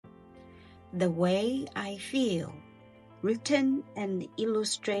The Way I Feel, written and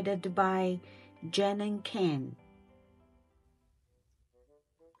illustrated by Janan Cain.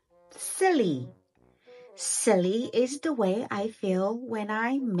 Silly. Silly is the way I feel when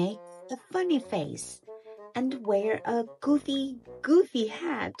I make a funny face and wear a goofy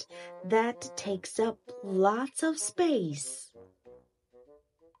hat that takes up lots of space.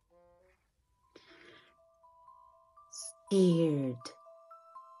 Scared.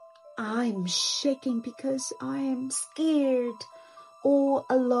 I'm shaking because I am scared, all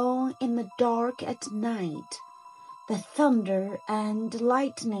alone in the dark at night. The thunder and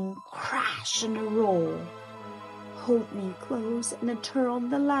lightning crash and roar. Hold me close and turn on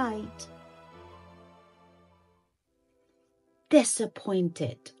the light.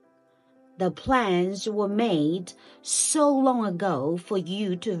 Disappointed. The plans were made so long ago for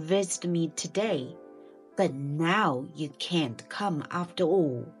you to visit me today, but now you can't come after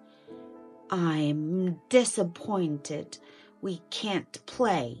all. I'm disappointed we can't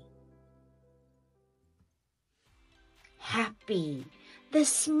play. Happy. The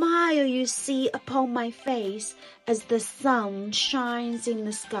smile you see upon my face as the sun shines in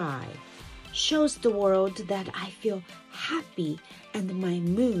the sky shows the world that I feel happy and my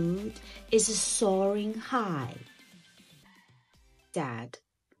mood is soaring high. Sad.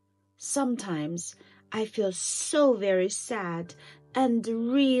 Sometimes I feel so very sad and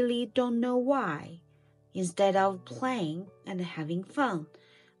really don't know why. Instead of playing and having fun,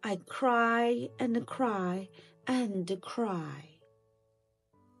 I cry and cry and cry.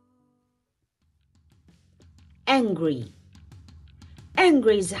 Angry.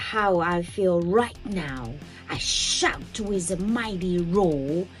 Angry is how I feel right now. I shout with a mighty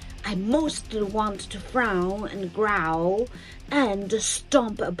roar. I mostly want to frown and growl and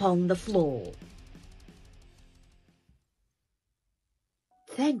stomp upon the floor.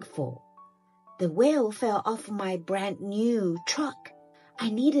 Thankful. The wheel fell off my brand new truck. I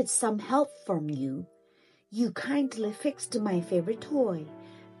needed some help from you. You kindly fixed my favorite toy.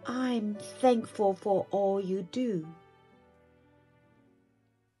 I'm thankful for all you do.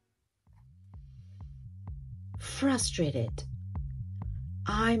 Frustrated.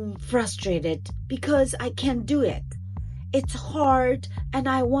 I'm frustrated because I can't do it. It's hard and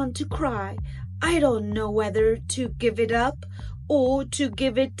I want to cry. I don't know whether to give it up or to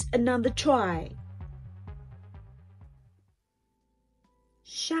give it another try.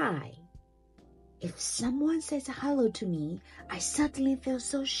 Shy. If someone says hello to me, I suddenly feel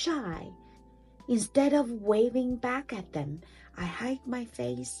so shy. Instead of waving back at them, I hide my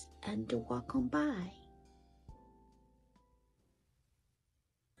face and walk on by.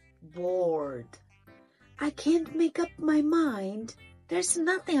 Bored. I can't make up my mind. There's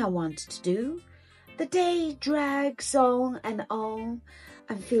nothing I want to do. The day drags on and on.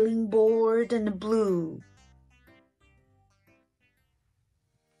 I'm feeling bored and blue.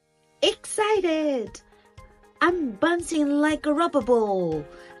 Excited! I'm bouncing like a rubber ball.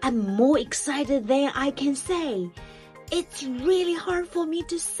 I'm more excited than I can say. It's really hard for me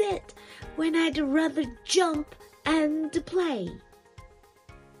to sit when I'd rather jump and play.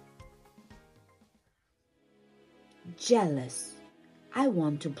 Jealous. I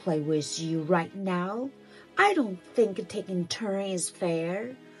want to play with you right now. I don't think taking turns is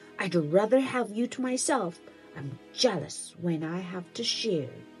fair. I'd rather have you to myself. I'm jealous when I have to share.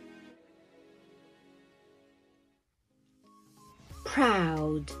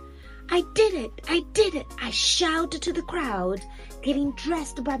 Proud. I did it! I shout to the crowd. Getting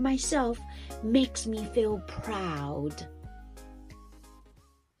dressed by myself makes me feel proud.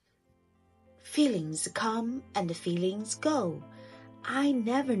 Feelings come and feelings go. I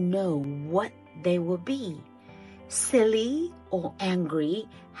never know what they will be. Silly or angry,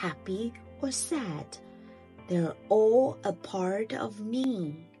 happy or sad. They're all a part of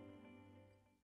me.